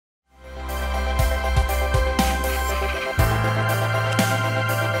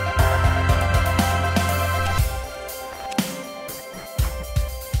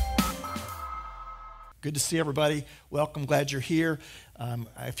Good to see everybody. Welcome. Glad you're here.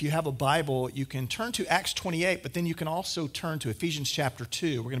 If you have a Bible, you can turn to Acts 28, but then you can also turn to Ephesians chapter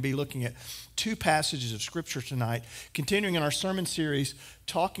 2. We're going to be looking at two passages of Scripture tonight, continuing in our sermon series,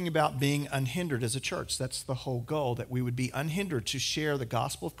 talking about being unhindered as a church. That's the whole goal, that we would be unhindered to share the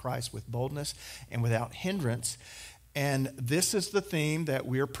gospel of Christ with boldness and without hindrance. And this is the theme that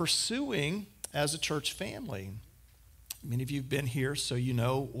we're pursuing as a church family. Many of you have been here, so you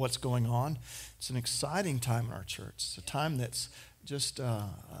know what's going on. It's an exciting time in our church. It's a time that's just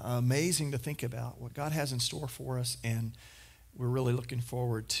amazing to think about what God has in store for us, and we're really looking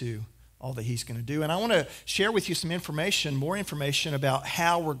forward to all that He's going to do. And I want to share with you some information, more information about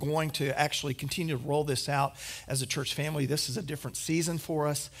how we're going to actually continue to roll this out as a church family. This is a different season for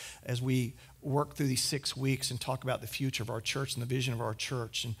us as we work through these 6 weeks and talk about the future of our church and the vision of our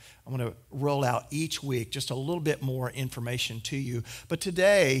church. And I'm going to roll out each week just a little bit more information to you. But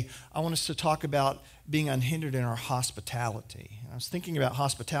today, I want us to talk about being unhindered in our hospitality. I was thinking about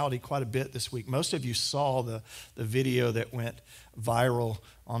hospitality quite a bit this week. Most of you saw the video that went viral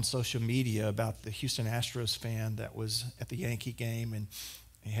on social media about the Houston Astros fan that was at the Yankee game, and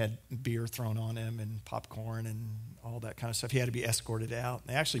he had beer thrown on him and popcorn and all that kind of stuff. He had to be escorted out.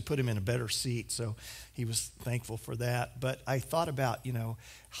 They actually put him in a better seat, so he was thankful for that. But I thought about,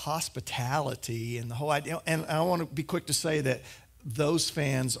 hospitality and the whole idea. And I want to be quick to say that those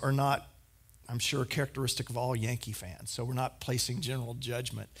fans are not, I'm sure, characteristic of all Yankee fans. So we're not placing general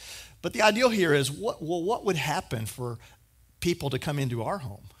judgment. But the ideal here is, what would happen for people to come into our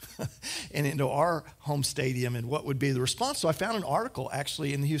home and into our home stadium, and what would be the response? So I found an article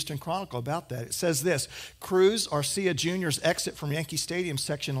actually in the Houston Chronicle about that. It says this: Cruz Arcia Jr.'s exit from Yankee Stadium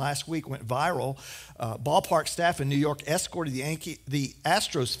section last week went viral. Ballpark staff in New York escorted the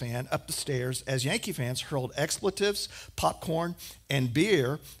Astros fan up the stairs as Yankee fans hurled expletives, popcorn, and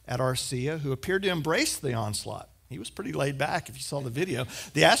beer at Arcia, who appeared to embrace the onslaught. He was pretty laid back if you saw the video.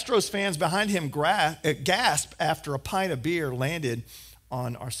 The Astros fans behind him gasped after a pint of beer landed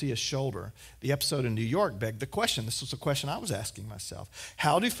on Arcia's shoulder. The episode in New York begged the question. This was a question I was asking myself.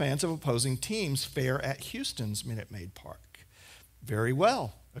 How do fans of opposing teams fare at Houston's Minute Maid Park? Very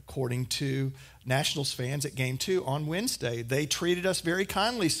well, according to Nationals fans at Game 2 on Wednesday. They treated us very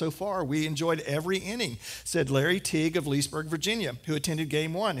kindly so far. We enjoyed every inning, said Larry Teague of Leesburg, Virginia, who attended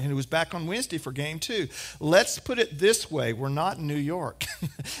Game 1 and who was back on Wednesday for Game 2. Let's put it this way: we're not in New York,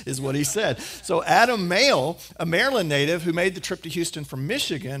 is what he said. So Adam Mayle, a Maryland native who made the trip to Houston from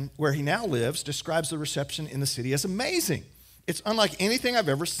Michigan, where he now lives, describes the reception in the city as amazing. It's unlike anything I've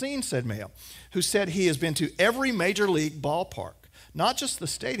ever seen, said Mayle, who said he has been to every major league ballpark. Not just the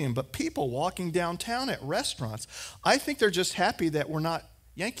stadium, but people walking downtown at restaurants. I think they're just happy that we're not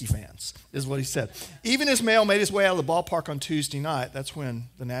Yankee fans, is what he said. Even as Mayle made his way out of the ballpark on Tuesday night, that's when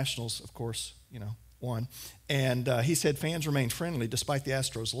the Nationals, of course, won. And he said fans remained friendly despite the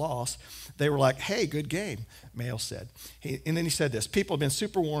Astros' loss. They were like, hey, good game, Mayle said. And then he said this: people have been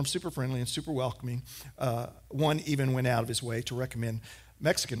super warm, super friendly, and super welcoming. One even went out of his way to recommend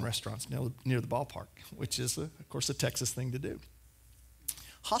Mexican restaurants near the ballpark, which is, of course, a Texas thing to do.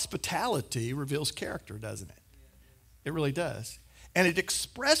 Hospitality reveals character, doesn't it? It really does. And it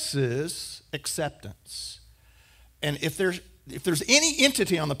expresses acceptance. And if there's any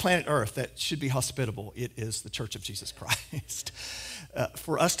entity on the planet Earth that should be hospitable, it is the Church of Jesus Christ.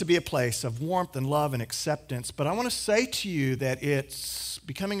 For us to be a place of warmth and love and acceptance. But I want to say to you that it's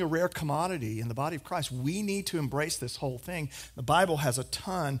becoming a rare commodity in the body of Christ. We need to embrace this whole thing. The Bible has a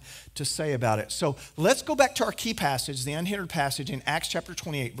ton to say about it. So let's go back to our key passage, the unhindered passage in Acts chapter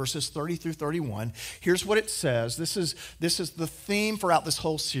 28, verses 30 through 31. Here's what it says. This is the theme throughout this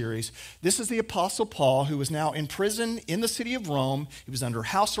whole series. This is the Apostle Paul, who is now in prison in the city of Rome. He was under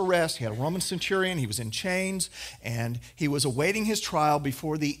house arrest. He had a Roman centurion. He was in chains, and he was awaiting his trial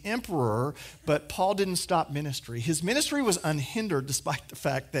before the emperor. But Paul didn't stop ministry. His ministry was unhindered despite the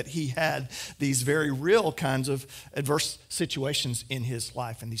fact that he had these very real kinds of adverse situations in his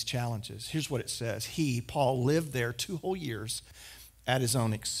life and these challenges. Here's what it says. Paul, lived there 2 whole years at his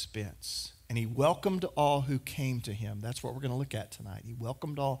own expense. And he welcomed all who came to him. That's what we're going to look at tonight. He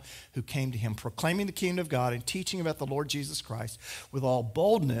welcomed all who came to him, proclaiming the kingdom of God and teaching about the Lord Jesus Christ with all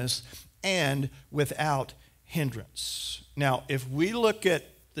boldness and without hindrance. Now, if we look at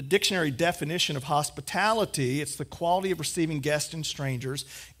the dictionary definition of hospitality, it's the quality of receiving guests and strangers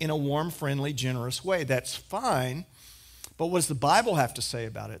in a warm, friendly, generous way. That's fine, but what does the Bible have to say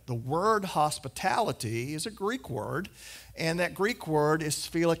about it? The word hospitality is a Greek word, and that Greek word is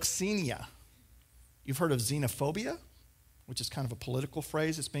philoxenia. You've heard of xenophobia? which is kind of a political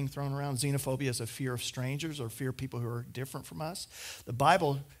phrase that's being thrown around. Xenophobia is a fear of strangers or fear of people who are different from us. The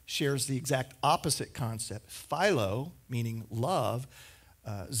Bible shares the exact opposite concept. Philo, meaning love,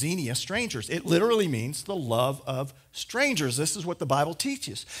 xenia, strangers. It literally means the love of strangers. This is what the Bible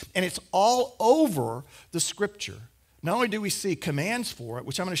teaches. And it's all over the Scripture. Not only do we see commands for it,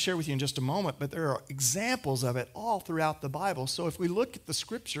 which I'm going to share with you in just a moment, but there are examples of it all throughout the Bible. So if we look at the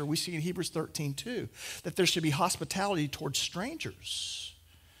Scripture, we see in Hebrews 13:2 that there should be hospitality towards strangers.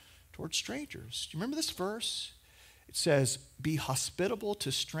 Towards strangers. Do you remember this verse? It says, be hospitable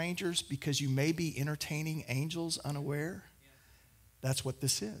to strangers because you may be entertaining angels unaware. That's what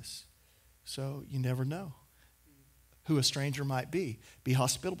this is. So you never know who a stranger might be. Be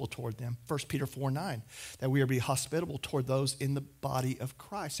hospitable toward them. 1 Peter 4:9, that we are to be hospitable toward those in the body of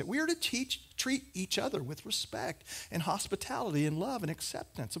Christ. That we are to treat each other with respect and hospitality and love and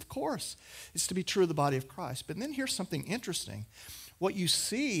acceptance. Of course, it's to be true of the body of Christ. But then here's something interesting. What you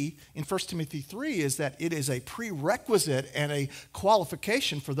see in 1 Timothy 3 is that it is a prerequisite and a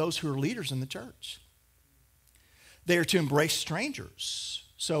qualification for those who are leaders in the church. They are to embrace strangers.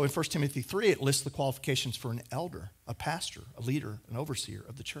 So in 1 Timothy 3, it lists the qualifications for an elder, a pastor, a leader, an overseer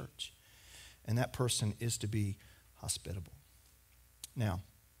of the church. And that person is to be hospitable. Now,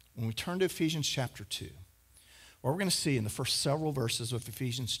 when we turn to Ephesians chapter 2, what we're going to see in the first several verses of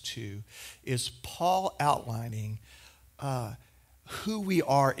Ephesians 2 is Paul outlining who we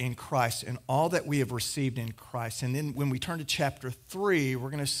are in Christ and all that we have received in Christ. And then when we turn to chapter 3, we're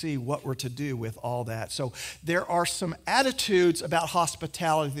going to see what we're to do with all that. So there are some attitudes about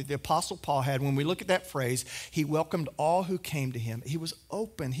hospitality that the Apostle Paul had. When we look at that phrase, he welcomed all who came to him. He was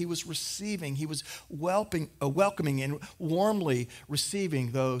open, he was receiving, he was welcoming and warmly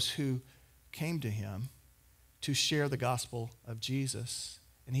receiving those who came to him to share the gospel of Jesus.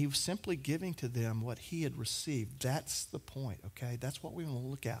 And he was simply giving to them what he had received. That's the point, okay? That's what we want to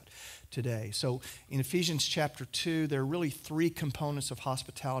look at today. So in Ephesians chapter 2, there are really three components of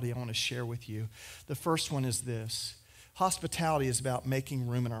hospitality I want to share with you. The first one is this. Hospitality is about making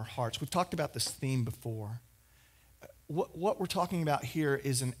room in our hearts. We've talked about this theme before. What we're talking about here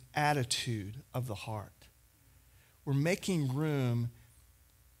is an attitude of the heart. We're making room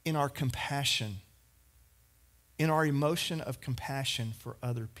in our compassion, in our emotion of compassion for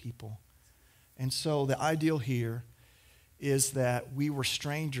other people. And so the ideal here is that we were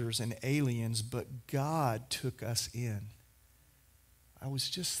strangers and aliens, but God took us in. I was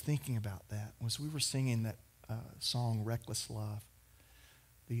just thinking about that as we were singing that song, Reckless Love.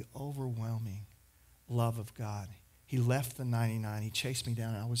 The overwhelming love of God. He left the 99. He chased me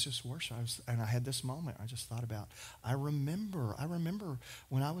down, and I was just worshiping. And I had this moment I just thought about. I remember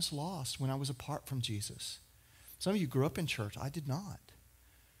when I was lost, when I was apart from Jesus. Some of you grew up in church. I did not.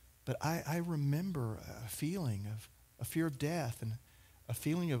 But I remember a feeling of a fear of death and a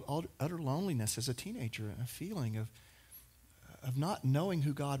feeling of utter loneliness as a teenager and a feeling of not knowing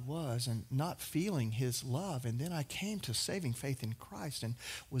who God was and not feeling his love. And then I came to saving faith in Christ and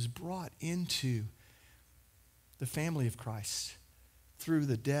was brought into the family of Christ through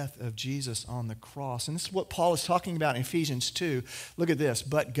the death of Jesus on the cross. And this is what Paul is talking about in Ephesians 2. Look at this,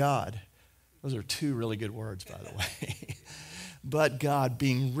 but God. Those are two really good words, by the way. But God,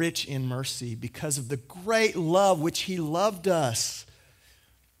 being rich in mercy because of the great love which he loved us,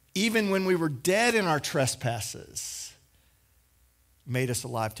 even when we were dead in our trespasses, made us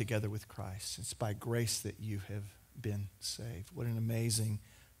alive together with Christ. It's by grace that you have been saved. What an amazing,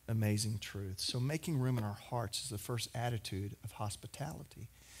 amazing truth. So making room in our hearts is the first attitude of hospitality.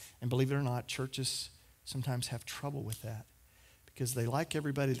 And believe it or not, churches sometimes have trouble with that because they like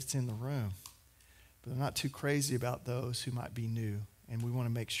everybody that's in the room, but they're not too crazy about those who might be new. And we want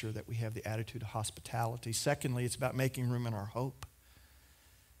to make sure that we have the attitude of hospitality. Secondly, it's about making room in our hope.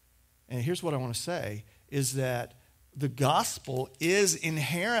 And here's what I want to say, is that the gospel is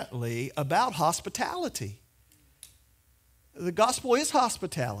inherently about hospitality. The gospel is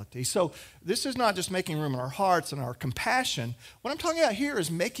hospitality. So this is not just making room in our hearts and our compassion. What I'm talking about here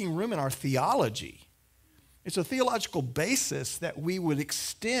is making room in our theology. It's a theological basis that we would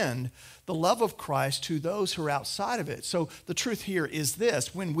extend the love of Christ to those who are outside of it. So the truth here is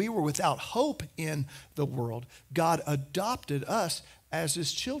this: when we were without hope in the world, God adopted us as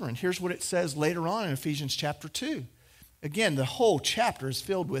his children. Here's what it says later on in Ephesians chapter 2. Again, the whole chapter is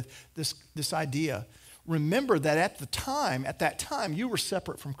filled with this idea. Remember that at that time, you were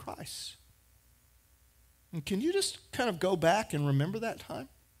separate from Christ. And can you just kind of go back and remember that time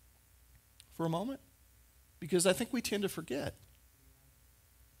for a moment? Because I think we tend to forget.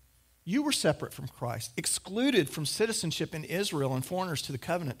 You were separate from Christ, excluded from citizenship in Israel and foreigners to the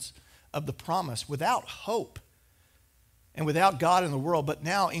covenants of the promise, without hope and without God in the world, but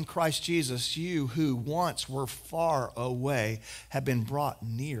now in Christ Jesus, you who once were far away have been brought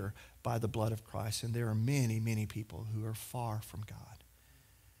near by the blood of Christ. And there are many, many people who are far from God.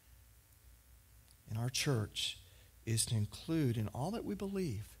 And our church is to include in all that we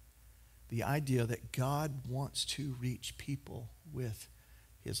believe the idea that God wants to reach people with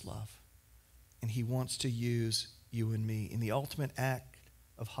his love. And he wants to use you and me. In the ultimate act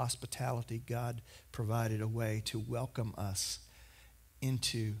of hospitality, God provided a way to welcome us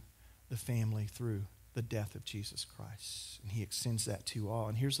into the family through the death of Jesus Christ. And he extends that to all.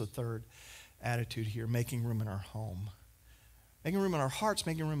 And here's the third attitude here, making room in our home. Making room in our hearts,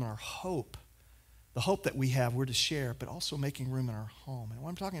 making room in our hope. The hope that we have, we're to share, but also making room in our home. And what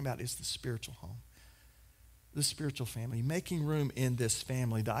I'm talking about is the spiritual home, the spiritual family, making room in this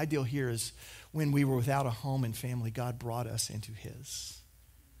family. The ideal here is when we were without a home and family, God brought us into his.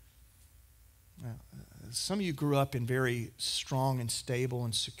 Now, some of you grew up in very strong and stable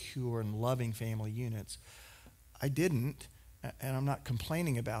and secure and loving family units. I didn't, and I'm not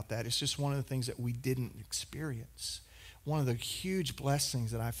complaining about that. It's just one of the things that we didn't experience. One of the huge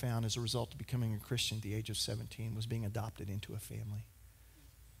blessings that I found as a result of becoming a Christian at the age of 17 was being adopted into a family.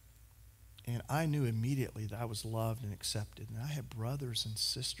 And I knew immediately that I was loved and accepted. And I had brothers and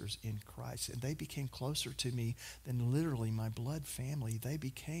sisters in Christ. And they became closer to me than literally my blood family. They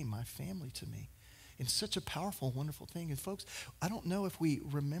became my family to me. It's such a powerful, wonderful thing. And folks, I don't know if we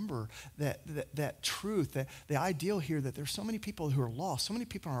remember that truth, that the ideal here that there's so many people who are lost, so many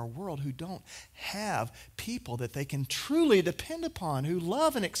people in our world who don't have people that they can truly depend upon, who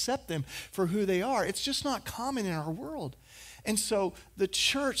love and accept them for who they are. It's just not common in our world. And so the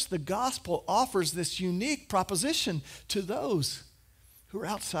church, the gospel, offers this unique proposition to those who are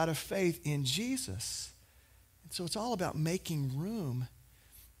outside of faith in Jesus. And so it's all about making room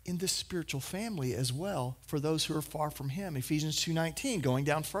in this spiritual family as well for those who are far from him. Ephesians 2:19, going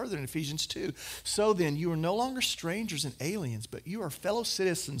down further in Ephesians 2. So then, you are no longer strangers and aliens, but you are fellow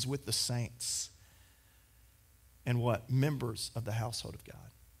citizens with the saints. And what? Members of the household of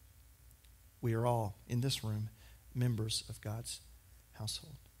God. We are all, in this room, members of God's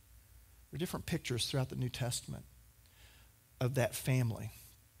household. There are different pictures throughout the New Testament of that family.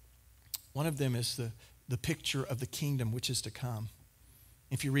 One of them is the picture of the kingdom which is to come.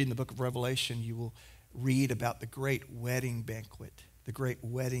 If you read in the book of Revelation, you will read about the great wedding banquet, the great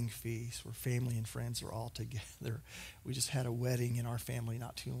wedding feast where family and friends are all together. We just had a wedding in our family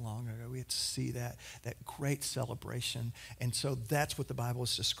not too long ago. We had to see that great celebration. And so that's what the Bible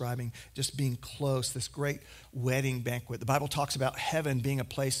is describing, just being close, this great wedding banquet. The Bible talks about heaven being a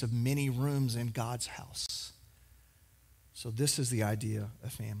place of many rooms in God's house. So this is the idea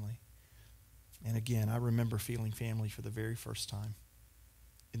of family. And again, I remember feeling family for the very first time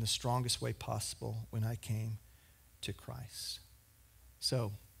in the strongest way possible when I came to Christ.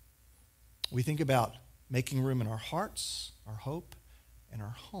 So we think about making room in our hearts, our hope, and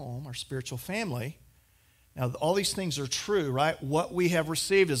our home, our spiritual family. Now, all these things are true, right? What we have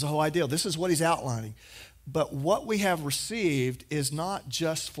received is the whole ideal. This is what he's outlining. But what we have received is not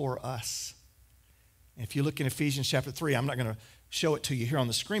just for us. If you look in Ephesians chapter 3, I'm not going to show it to you here on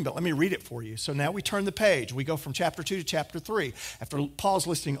the screen, but let me read it for you. So now we turn the page. We go from chapter 2 to chapter 3. After Paul's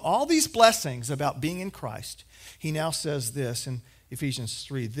listing all these blessings about being in Christ, he now says this in Ephesians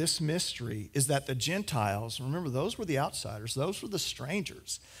 3, this mystery is that the Gentiles, remember those were the outsiders, those were the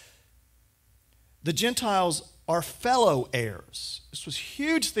strangers. The Gentiles are fellow heirs. This was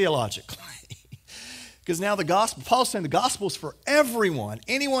huge theologically. Because now the gospel, Paul's saying the gospel is for everyone.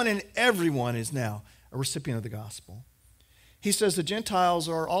 Anyone and everyone is now a recipient of the gospel. He says the Gentiles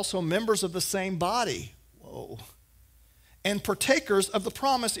are also members of the same body. Whoa. And partakers of the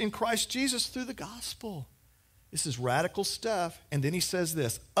promise in Christ Jesus through the gospel. This is radical stuff. And then he says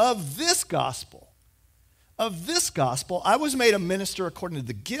this, of this gospel, I was made a minister according to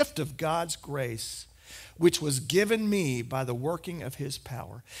the gift of God's grace, which was given me by the working of his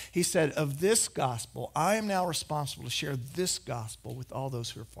power. He said, of this gospel, I am now responsible to share this gospel with all those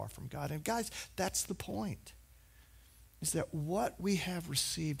who are far from God. And guys, that's the point. Is that what we have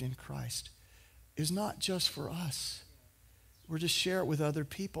received in Christ is not just for us. We're to share it with other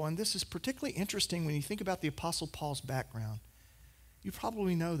people. And this is particularly interesting when you think about the Apostle Paul's background. You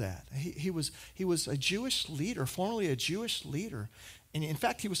probably know that. He was a Jewish leader, formerly a Jewish leader. And in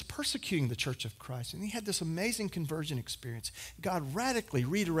fact, he was persecuting the church of Christ. And he had this amazing conversion experience. God radically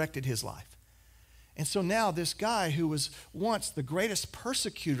redirected his life. And so now this guy who was once the greatest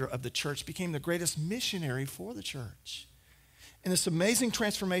persecutor of the church became the greatest missionary for the church. And this amazing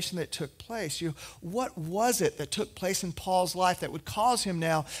transformation that took place, what was it that took place in Paul's life that would cause him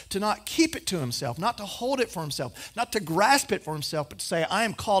now to not keep it to himself, not to hold it for himself, not to grasp it for himself, but to say, I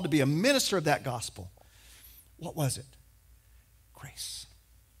am called to be a minister of that gospel? What was it? Grace.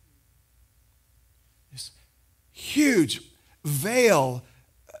 This huge veil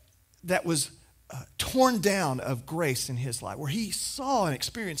that was torn down of grace in his life, where he saw and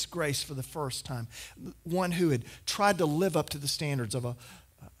experienced grace for the first time. One who had tried to live up to the standards of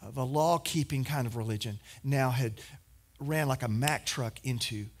a law-keeping kind of religion now had ran like a Mack truck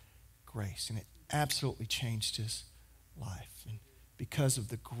into grace, and it absolutely changed his life. And because of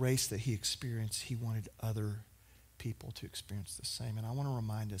the grace that he experienced, he wanted other people to experience the same. And I want to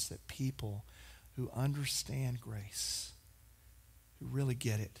remind us that people who understand grace, who really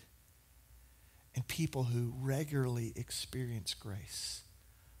get it, and people who regularly experience grace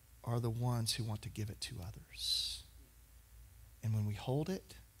are the ones who want to give it to others. And when we hold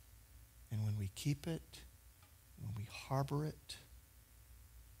it, and when we keep it, when we harbor it,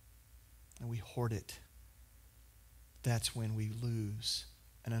 and we hoard it, that's when we lose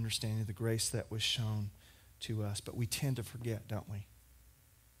an understanding of the grace that was shown to us. But we tend to forget, don't we?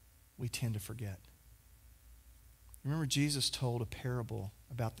 We tend to forget. Remember, Jesus told a parable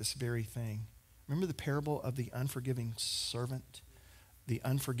about this very thing. Remember the parable of the unforgiving servant, the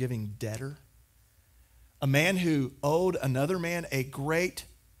unforgiving debtor? A man who owed another man a great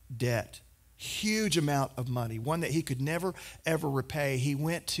debt, huge amount of money, one that he could never, ever repay. He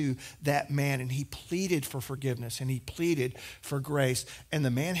went to that man and he pleaded for forgiveness and he pleaded for grace. And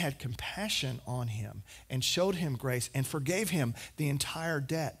the man had compassion on him and showed him grace and forgave him the entire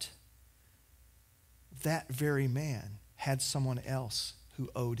debt. That very man had someone else who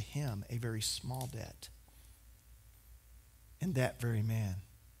owed him a very small debt. And that very man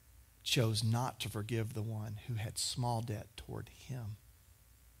chose not to forgive the one who had small debt toward him.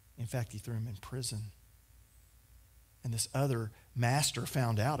 In fact, he threw him in prison. And this other master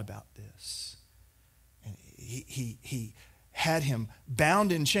found out about this. And he had him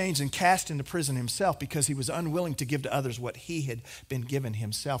bound in chains and cast into prison himself because he was unwilling to give to others what he had been given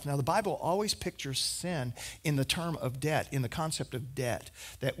himself. Now, the Bible always pictures sin in the term of debt, in the concept of debt,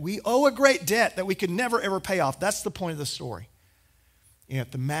 that we owe a great debt that we could never, ever pay off. That's the point of the story.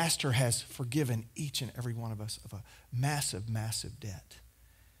 Yet the master has forgiven each and every one of us of a massive, massive debt.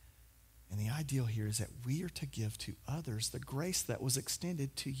 And the ideal here is that we are to give to others the grace that was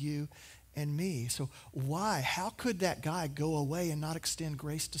extended to you and me. So why? How could that guy go away and not extend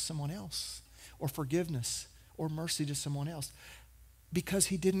grace to someone else, or forgiveness or mercy to someone else? Because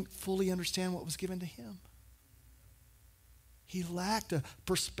he didn't fully understand what was given to him. He lacked a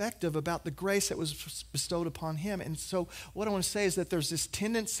perspective about the grace that was bestowed upon him. And so what I want to say is that there's this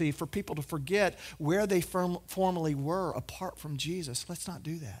tendency for people to forget where they formerly were apart from Jesus. Let's not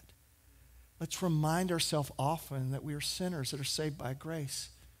do that. Let's remind ourselves often that we are sinners that are saved by grace.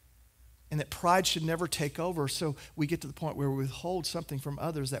 And that pride should never take over, so we get to the point where we withhold something from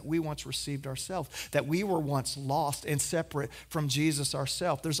others that we once received ourselves, that we were once lost and separate from Jesus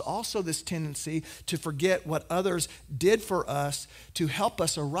ourselves. There's also this tendency to forget what others did for us to help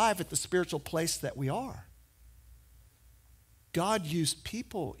us arrive at the spiritual place that we are. God used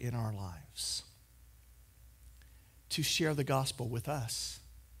people in our lives to share the gospel with us.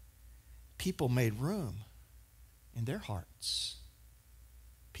 People made room in their hearts.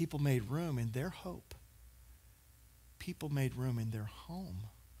 People made room in their hope. People made room in their home,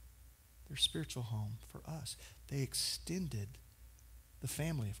 their spiritual home for us. They extended the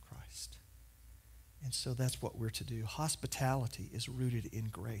family of Christ. And so that's what we're to do. Hospitality is rooted in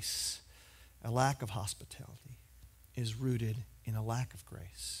grace. A lack of hospitality is rooted in a lack of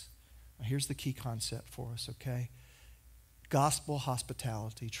grace. Now, here's the key concept for us, okay? Gospel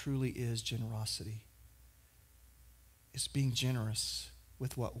hospitality truly is generosity. It's being generous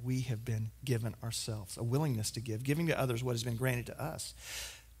with what we have been given ourselves, a willingness to give, giving to others what has been granted to us.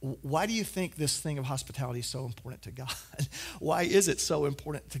 Why do you think this thing of hospitality is so important to God? Why is it so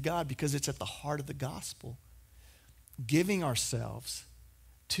important to God? Because it's at the heart of the gospel. Giving ourselves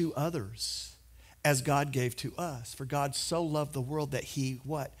to others as God gave to us. For God so loved the world that he,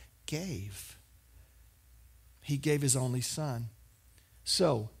 what? Gave. He gave his only son.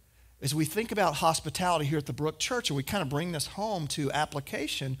 So, as we think about hospitality here at the Brook Church, and we kind of bring this home to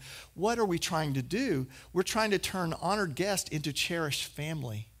application, what are we trying to do? We're trying to turn honored guests into cherished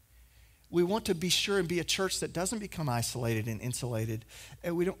family. We want to be sure and be a church that doesn't become isolated and insulated.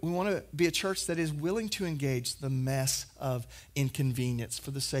 And we want to be a church that is willing to engage the mess of inconvenience for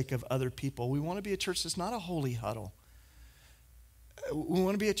the sake of other people. We want to be a church that's not a holy huddle. We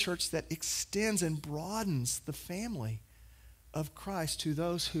want to be a church that extends and broadens the family of Christ to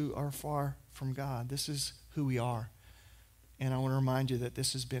those who are far from God. This is who we are. And I want to remind you that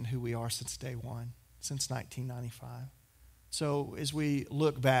this has been who we are since day one, since 1995. So as we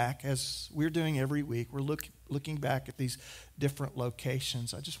look back, as we're doing every week, we're looking back at these different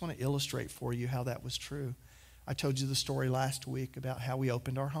locations. I just want to illustrate for you how that was true. I told you the story last week about how we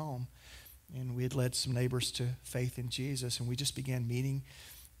opened our home. And we had led some neighbors to faith in Jesus. And we just began meeting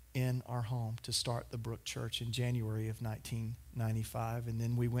in our home to start the Brook Church in January of 1995. And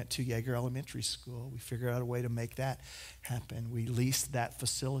then we went to Yeager Elementary School. We figured out a way to make that happen. We leased that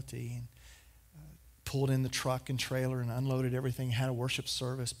facility and pulled in the truck and trailer and unloaded everything, had a worship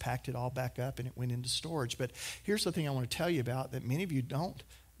service, packed it all back up, and it went into storage. But here's the thing I want to tell you about that many of you don't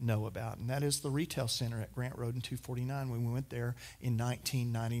know about, and that is the retail center at Grant Road and 249 when we went there in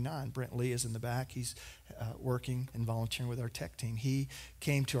 1999. Brent Lee is in the back. He's working and volunteering with our tech team. He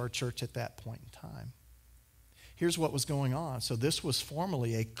came to our church at that point in time. Here's what was going on. So this was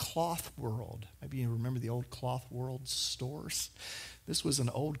formerly a Cloth World. Maybe you remember the old Cloth World stores. This was an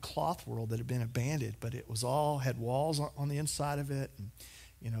old Cloth World that had been abandoned, but it was all had walls on the inside of it, and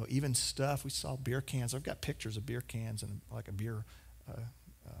even stuff. We saw beer cans. I've got pictures of beer cans and like a beer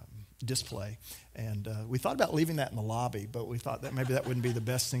display, and we thought about leaving that in the lobby, but we thought that maybe that wouldn't be the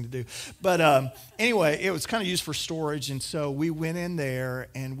best thing to do. But anyway, it was kind of used for storage, and so we went in there,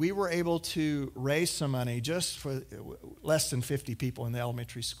 and we were able to raise some money just for less than 50 people in the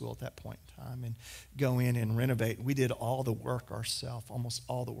elementary school at that point in time, and go in and renovate. We did all the work ourselves, almost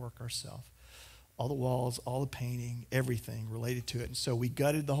all the work ourselves, all the walls, all the painting, everything related to it. And so we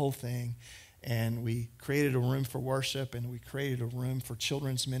gutted the whole thing. And we created a room for worship, and we created a room for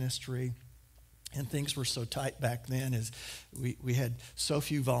children's ministry. And things were so tight back then as we had so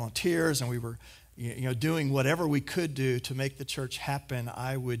few volunteers, and we were doing whatever we could do to make the church happen.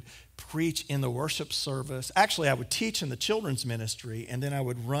 I would preach in the worship service. Actually, I would teach in the children's ministry, and then I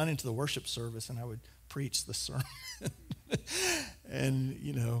would run into the worship service, and I would preach the sermon. And,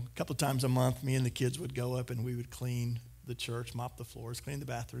 a couple of times a month, me and the kids would go up, and we would clean the church, mop the floors, clean the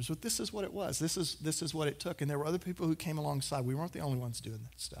bathrooms. But this is what it was. This is what it took. And there were other people who came alongside. We weren't the only ones doing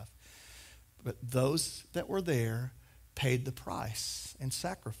that stuff. But those that were there paid the price and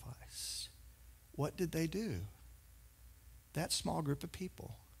sacrificed. What did they do? That small group of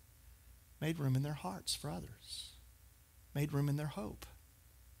people made room in their hearts for others, made room in their hope,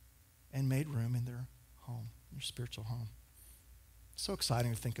 and made room in their home, their spiritual home. So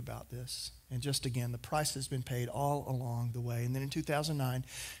exciting to think about this. And just again, the price has been paid all along the way. And then in 2009,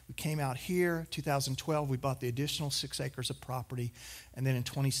 we came out here. 2012, we bought the additional 6 acres of property. And then in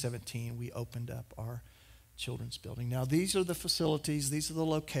 2017, we opened up our children's building. Now, these are the facilities. These are the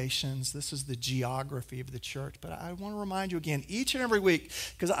locations. This is the geography of the church. But I want to remind you again, each and every week,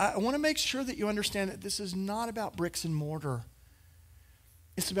 because I want to make sure that you understand that this is not about bricks and mortar.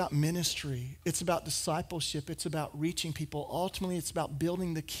 It's about ministry. It's about discipleship. It's about reaching people. Ultimately, it's about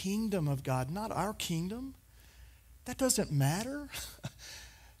building the kingdom of God, not our kingdom. That doesn't matter.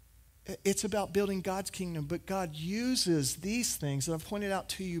 It's about building God's kingdom, but God uses these things, and I've pointed out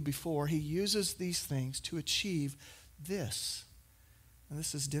to you before, he uses these things to achieve this. And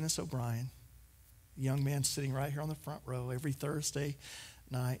this is Dennis O'Brien, a young man sitting right here on the front row every Thursday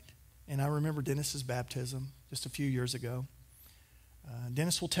night. And I remember Dennis's baptism just a few years ago.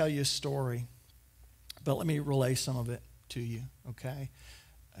 Dennis will tell you a story, but let me relay some of it to you, okay?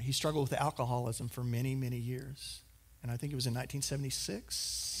 He struggled with alcoholism for many, many years. And I think it was in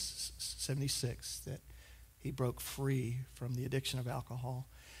 1976 that he broke free from the addiction of alcohol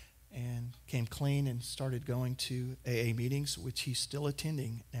and came clean and started going to AA meetings, which he's still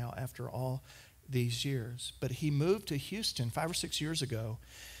attending now after all these years. But he moved to Houston 5 or 6 years ago,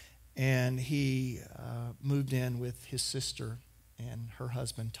 and he moved in with his sister and her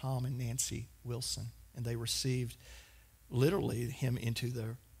husband, Tom and Nancy Wilson. And they received literally him into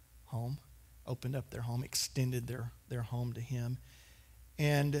their home, opened up their home, extended their home to him.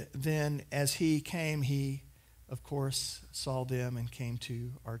 And then as he came, he, of course, saw them and came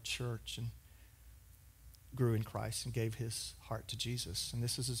to our church and grew in Christ and gave his heart to Jesus. And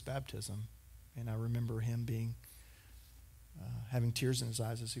this is his baptism. And I remember him being having tears in his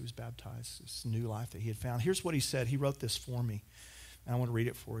eyes as he was baptized, this new life that he had found. Here's what he said. He wrote this for me, and I want to read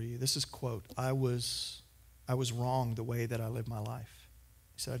it for you. This is, quote, I was wrong the way that I lived my life.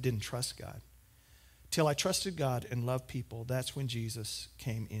 He said, I didn't trust God. Till I trusted God and loved people, that's when Jesus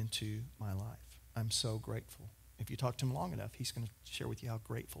came into my life. I'm so grateful. If you talk to him long enough, he's going to share with you how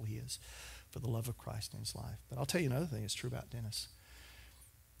grateful he is for the love of Christ in his life. But I'll tell you another thing that's true about Dennis,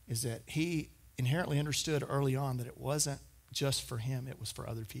 is that he inherently understood early on that it wasn't just for him. It was for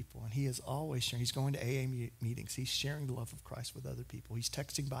other people. And he is always sharing. He's going to AA meetings. He's sharing the love of Christ with other people. He's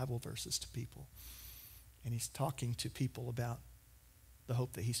texting Bible verses to people. And he's talking to people about the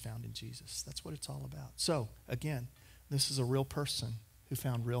hope that he's found in Jesus. That's what it's all about. So, again, this is a real person who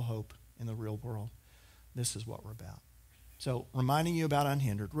found real hope in the real world. This is what we're about. So, reminding you about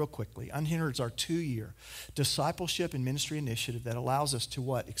Unhindered real quickly. Unhindered is our 2-year discipleship and ministry initiative that allows us to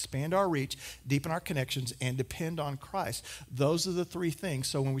what? Expand our reach, deepen our connections, and depend on Christ. Those are the 3 things.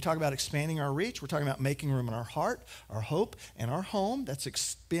 So when we talk about expanding our reach, we're talking about making room in our heart, our hope, and our home. That's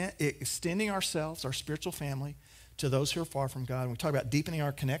extending ourselves, our spiritual family, to those who are far from God. When we talk about deepening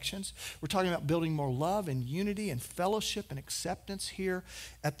our connections, we're talking about building more love and unity and fellowship and acceptance here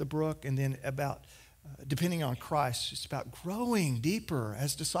at the Brook, and then about depending on Christ. It's about growing deeper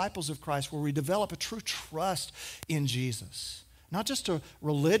as disciples of Christ, where we develop a true trust in Jesus. Not just a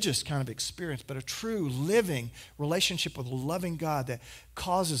religious kind of experience, but a true living relationship with a loving God that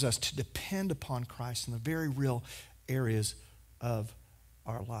causes us to depend upon Christ in the very real areas of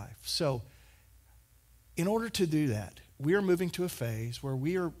our life. So, in order to do that, we are moving to a phase where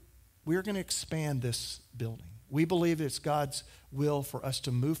we are going to expand this building. We believe it's God's will for us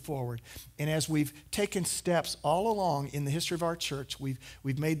to move forward. And as we've taken steps all along in the history of our church, we've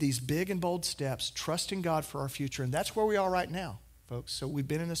made these big and bold steps, trusting God for our future. And that's where we are right now, folks. So we've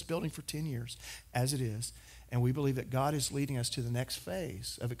been in this building for 10 years, as it is. And we believe that God is leading us to the next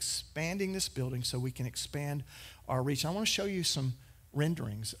phase of expanding this building so we can expand our reach. And I want to show you some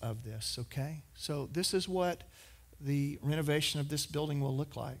renderings of this, okay? So this is what the renovation of this building will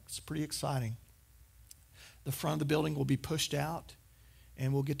look like. It's pretty exciting. The front of the building will be pushed out,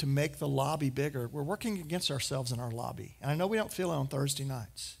 and we'll get to make the lobby bigger. We're working against ourselves in our lobby. And I know we don't feel it on Thursday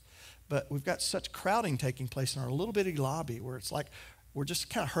nights, but we've got such crowding taking place in our little bitty lobby where it's like we're just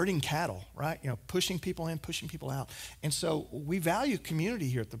kind of herding cattle, right? You know, pushing people in, pushing people out. And so we value community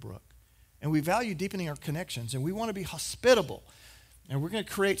here at the Brook, and we value deepening our connections, and we want to be hospitable. And we're going to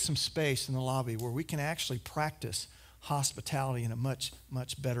create some space in the lobby where we can actually practice hospitality in a much,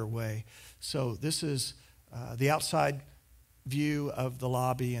 much better way. So this is the outside view of the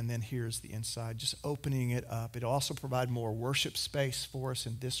lobby, and then here's the inside, just opening it up. It'll also provide more worship space for us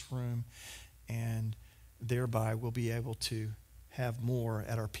in this room, and thereby we'll be able to have more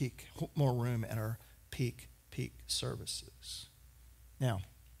at our peak, more room at our peak services. Now,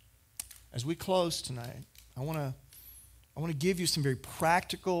 as we close tonight, I want to give you some very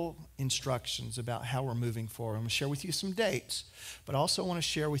practical instructions about how we're moving forward. I'm going to share with you some dates, but I also want to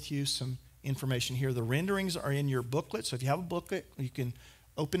share with you some information here. The renderings are in your booklet, so if you have a booklet, you can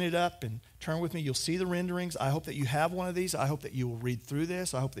open it up and turn with me. You'll see the renderings. I hope that you have one of these. I hope that you will read through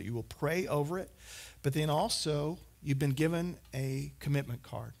this. I hope that you will pray over it. But then also, you've been given a commitment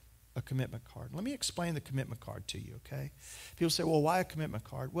card. A commitment card. Let me explain the commitment card to you, okay? People say, well, why a commitment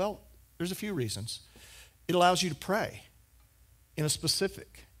card? Well, there's a few reasons. It allows you to pray in a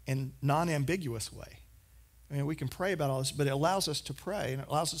specific and non-ambiguous way. I mean, we can pray about all this, but it allows us to pray, and it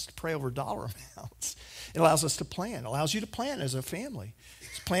allows us to pray over dollar amounts. It allows us to plan. It allows you to plan as a family.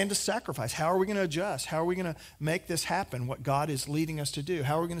 It's plan to sacrifice. How are we going to adjust? How are we going to make this happen, what God is leading us to do?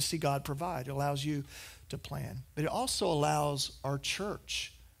 How are we going to see God provide? It allows you to plan. But it also allows our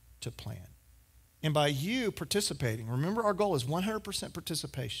church to plan. And by you participating, remember our goal is 100%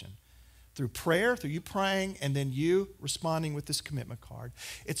 participation. Through prayer, through you praying, and then you responding with this commitment card.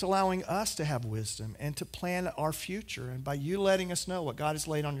 It's allowing us to have wisdom and to plan our future. And by you letting us know what God has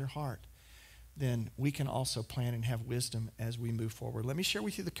laid on your heart, then we can also plan and have wisdom as we move forward. Let me share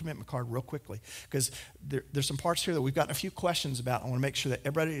with you the commitment card real quickly, because there's some parts here that we've gotten a few questions about. I want to make sure that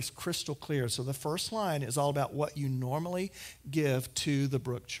everybody is crystal clear. So the first line is all about what you normally give to the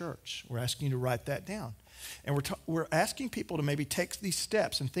Brook Church. We're asking you to write that down. And we're asking people to maybe take these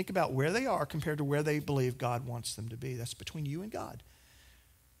steps and think about where they are compared to where they believe God wants them to be. That's between you and God.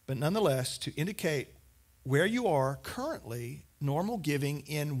 But nonetheless, to indicate where you are currently, normal giving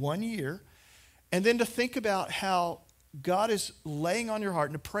in 1 year, and then to think about how God is laying on your heart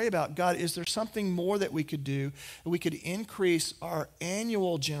and to pray about, God, is there something more that we could do? We could increase our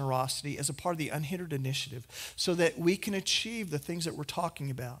annual generosity as a part of the Unhindered initiative so that we can achieve the things that we're talking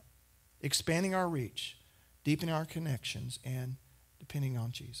about, expanding our reach, deepening our connections, and depending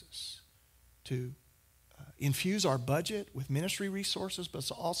on Jesus to infuse our budget with ministry resources, but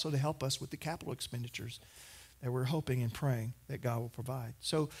also to help us with the capital expenditures that we're hoping and praying that God will provide.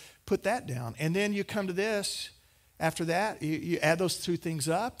 So put that down. And then you come to this. After that, you add those two things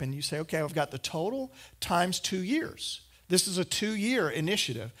up, and you say, okay, I've got the total times 2 years. This is a 2-year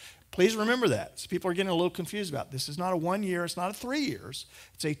initiative. Please remember that. So people are getting a little confused about it. This is not a 1 year. It's not a 3 years.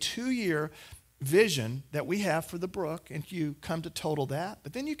 It's a 2-year vision that we have for the brook, and you come to total that,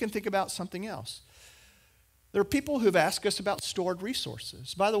 but then you can think about something else. There are people who've asked us about stored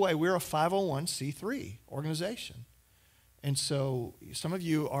resources. By the way, we're a 501c3 organization. And so some of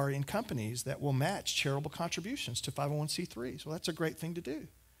you are in companies that will match charitable contributions to 501c3s. Well, that's a great thing to do.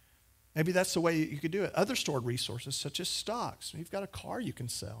 Maybe that's the way you could do it. Other stored resources, such as stocks. You've got a car you can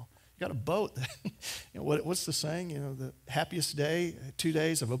sell. You've got a boat. What's the saying? The happiest day, 2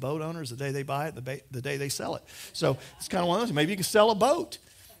 days of a boat owner is the day they buy it, the day they sell it. So it's kind of one of those. Maybe you can sell a boat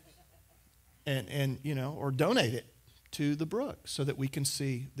and or donate it to the brook so that we can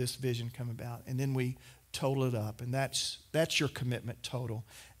see this vision come about. And then we total it up. And that's your commitment total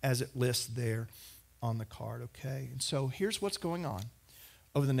as it lists there on the card, okay? And so here's what's going on.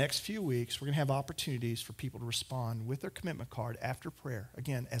 Over the next few weeks, we're going to have opportunities for people to respond with their commitment card after prayer,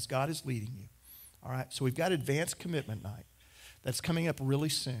 again, as God is leading you. All right, so we've got advanced commitment night. That's coming up really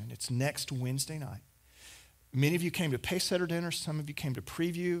soon. It's next Wednesday night. Many of you came to Pacesetter dinners. Some of you came to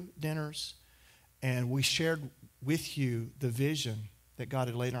preview dinners. And we shared with you the vision that God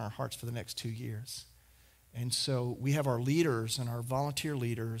had laid on our hearts for the next 2 years. And so we have our leaders and our volunteer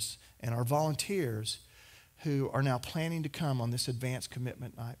leaders and our volunteers who are now planning to come on this advanced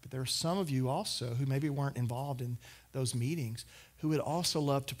commitment night. But there are some of you also who maybe weren't involved in those meetings who would also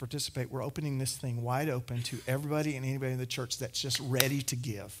love to participate. We're opening this thing wide open to everybody and anybody in the church that's just ready to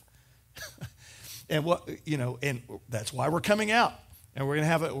give. And that's why we're coming out. And we're gonna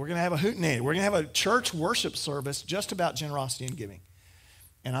have a hootenanny. We're gonna have a church worship service just about generosity and giving.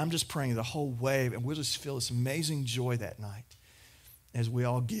 And I'm just praying the whole wave, and we'll just feel this amazing joy that night as we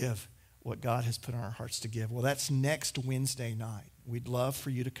all give what God has put on our hearts to give. Well, that's next Wednesday night. We'd love for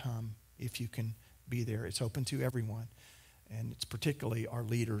you to come if you can be there. It's open to everyone, and it's particularly our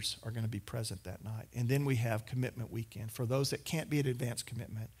leaders are going to be present that night. And then we have commitment weekend. For those that can't be at advanced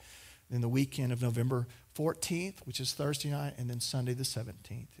commitment, then the weekend of November 14th, which is Thursday night, and then Sunday the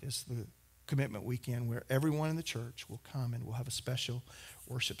 17th is the commitment weekend where everyone in the church will come and we'll have a special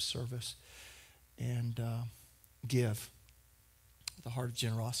worship service and give with a heart of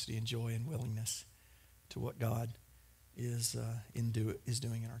generosity and joy and willingness to what God is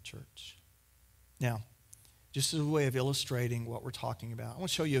doing in our church. Now, just as a way of illustrating what we're talking about, I want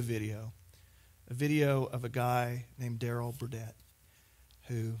to show you a video of a guy named Daryl Burdett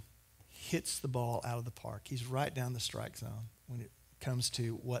who hits the ball out of the park. He's right down the strike zone when it comes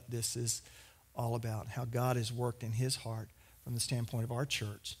to what this is all about, how God has worked in his heart from the standpoint of our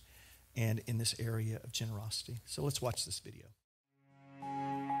church and in this area of generosity. So let's watch this video.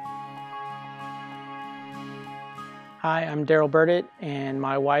 Hi, I'm Daryl Burdett, and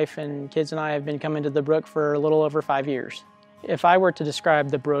my wife and kids and I have been coming to the brook for a little over 5 years. If I were to describe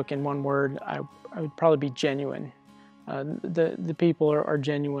the brook in one word, I would probably be genuine. The people are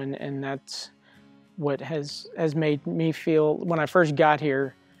genuine, and that's what has made me feel. When I first got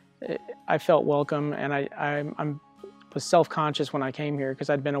here, I felt welcome, and I was self-conscious when I came here because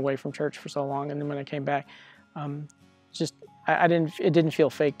I'd been away from church for so long, and then when I came back, it didn't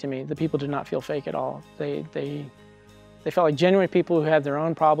feel fake to me. The people did not feel fake at all. They felt like genuine people who had their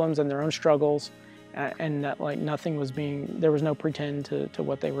own problems and their own struggles, and that like nothing was there was no pretend to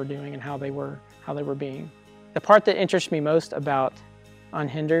what they were doing and how they were being. The part that interests me most about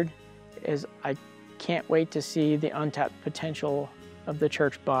Unhindered is I can't wait to see the untapped potential of the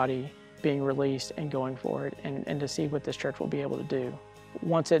church body being released and going forward, and to see what this church will be able to do.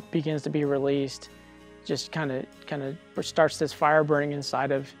 Once it begins to be released, just kind of starts this fire burning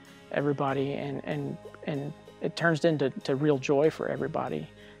inside of everybody, and it turns into real joy for everybody.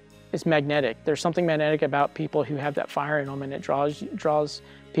 It's magnetic. There's something magnetic about people who have that fire in them, and it draws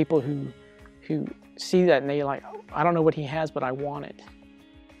people who see that and they like, oh, I don't know what he has, but I want it.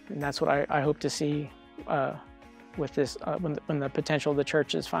 And that's what I hope to see with this when the potential of the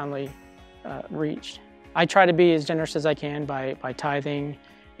church is finally reached. I try to be as generous as I can by tithing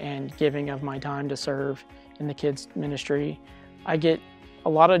and giving of my time to serve in the kids ministry. I get a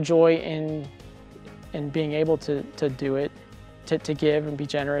lot of joy in being able to do it, to give and be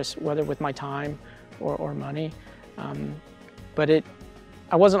generous, whether with my time or money. But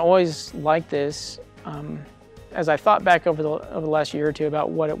I wasn't always like this. As I thought back over the last year or two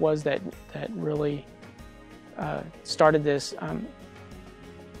about what it was that really started this,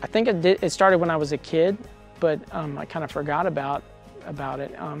 I think it started when I was a kid, but I kind of forgot about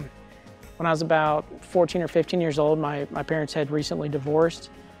it. When I was about 14 or 15 years old, my parents had recently divorced,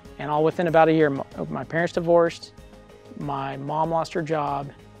 and all within about a year, my parents divorced, my mom lost her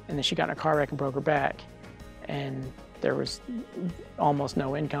job, and then she got in a car wreck and broke her back. And there was almost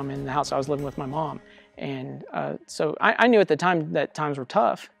no income in the house I was living with my mom. And so I knew at the time that times were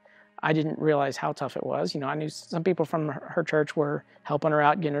tough. I didn't realize how tough it was. I knew some people from her church were helping her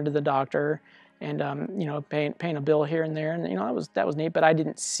out, getting her to the doctor, and paying a bill here and there, and that was neat. But I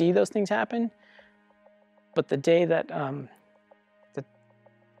didn't see those things happen. But the day that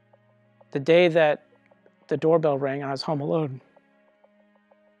the day that the doorbell rang and I was home alone,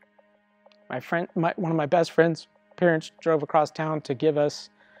 one of my best friend's parents drove across town to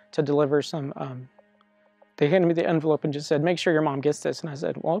deliver some. They handed me the envelope and just said, "Make sure your mom gets this." And I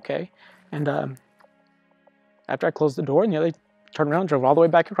said, "Well, okay." And after I closed the door, they turned around and drove all the way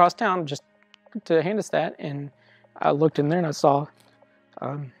back across town just to hand us that. And I looked in there and I saw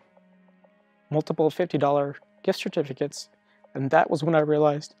multiple $50 gift certificates. And that was when I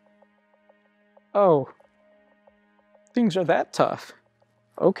realized, oh, things are that tough.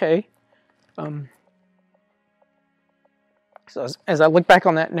 Okay. So as I look back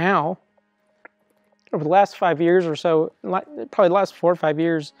on that now, over the last 5 years or so, probably the last 4 or 5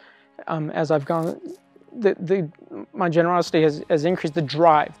 years, as I've gone, my generosity has increased. The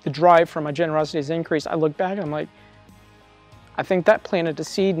drive for my generosity has increased. I look back and I'm like, I think that planted a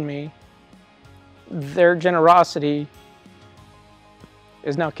seed in me. Their generosity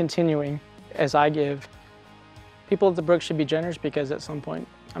is now continuing as I give. People at the Brook should be generous because at some point,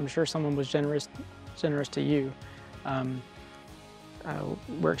 I'm sure someone was generous to you.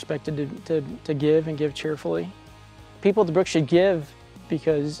 We're expected to give and give cheerfully. People at the Brook should give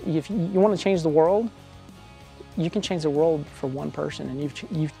because if you want to change the world, you can change the world for one person, and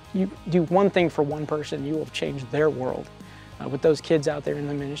you do one thing for one person, you will change their world. With those kids out there in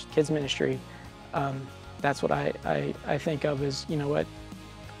the kids ministry, that's what I think of as, what,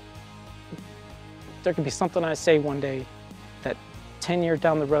 there could be something I say one day that 10 years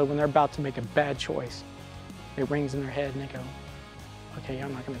down the road when they're about to make a bad choice, it rings in their head and they go, okay,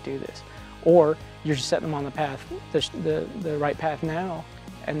 I'm not going to do this. Or you're just setting them on the path, the right path now,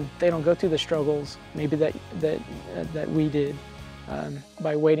 and they don't go through the struggles maybe that we did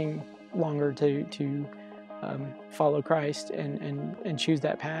by waiting longer to follow Christ and choose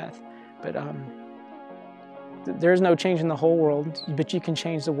that path. But there's no change in the whole world, but you can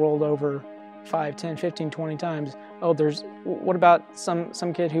change the world over 5, 10, 15, 20 times. Oh, what about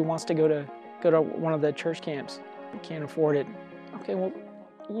some kid who wants to go to one of the church camps, can't afford it? Okay, well,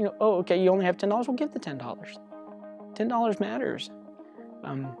 okay, you only have $10. Well, give the $10. $10 matters.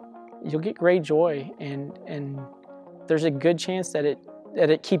 You'll get great joy, and there's a good chance that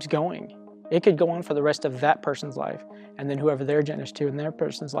it keeps going. It could go on for the rest of that person's life, and then whoever they're generous to in their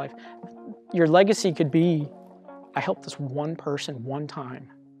person's life. Your legacy could be, I helped this one person one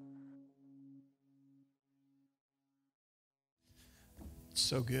time.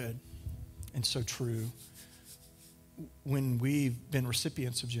 So good and so true. When we've been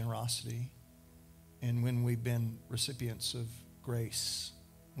recipients of generosity, and when we've been recipients of grace,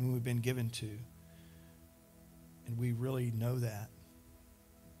 when we've been given to, and we really know that,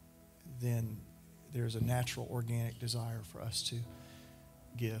 then there's a natural organic desire for us to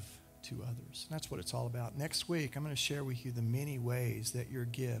give to others. And that's what it's all about. Next week, I'm going to share with you the many ways that your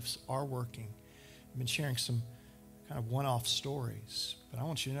gifts are working. I've been sharing some kind of one-off stories, but I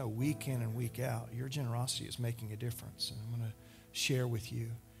want you to know week in and week out, your generosity is making a difference. And I'm going to share with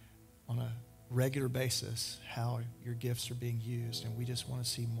you on a regular basis how your gifts are being used, and we just want to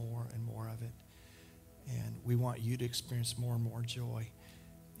see more and more of it. And we want you to experience more and more joy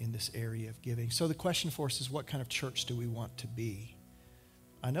in this area of giving. So the question for us is, what kind of church do we want to be?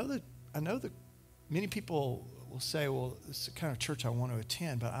 I know that many people will say, well, this is the kind of church I want to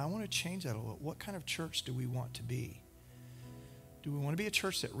attend, but I want to change that a little. What kind of church do we want to be? Do we want to be a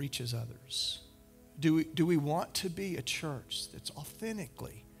church that reaches others? Do we want to be a church that's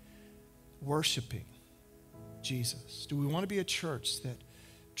authentically worshiping Jesus? Do we want to be a church that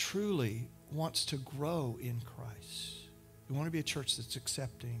truly wants to grow in Christ? Do we want to be a church that's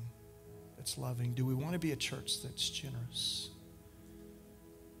accepting, that's loving? Do we want to be a church that's generous?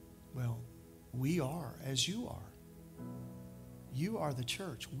 Well, we are, as you are. You are the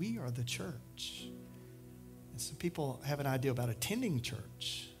church. We are the church. And some people have an idea about attending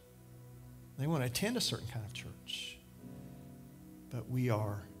church. They want to attend a certain kind of church. But we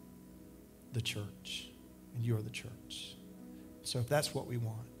are the church, and you're the church. So if that's what we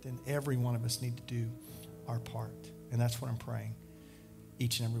want, then every one of us need to do our part. And that's what I'm praying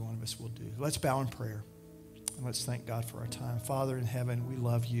each and every one of us will do. Let's bow in prayer, and let's thank God for our time. Father in heaven, we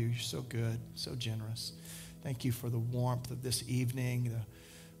love you. You're so good, so generous. Thank you for the warmth of this evening,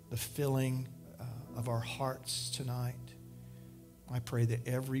 the filling of our hearts tonight. I pray that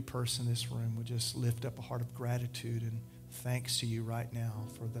every person in this room would just lift up a heart of gratitude and thanks to you right now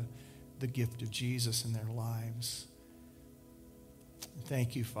for the gift of Jesus in their lives.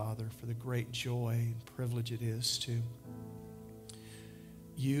 Thank you, Father, for the great joy and privilege it is to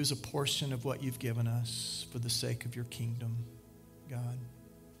use a portion of what you've given us for the sake of your kingdom, God.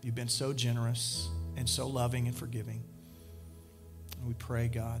 You've been so generous and so loving and forgiving. And we pray,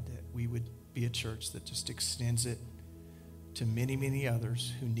 God, that we would be a church that just extends it to many, many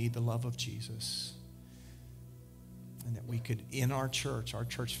others who need the love of Jesus. And that we could, in our church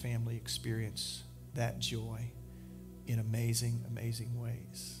family, experience that joy in amazing, amazing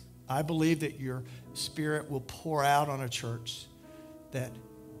ways. I believe that your Spirit will pour out on a church that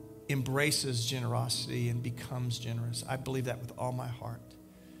embraces generosity and becomes generous. I believe that with all my heart.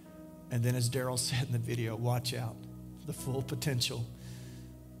 And then, as Daryl said in the video, watch out. The full potential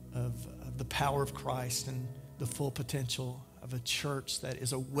of the power of Christ and the full potential of a church that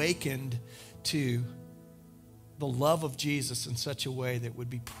is awakened to the love of Jesus in such a way that would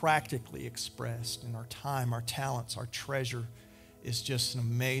be practically expressed in our time, our talents, our treasure is just an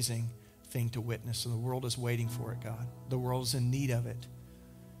amazing thing to witness. And the world is waiting for it, God. The world is in need of it.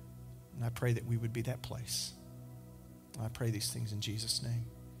 And I pray that we would be that place. I pray these things in Jesus' name.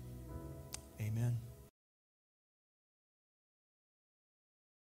 Amen.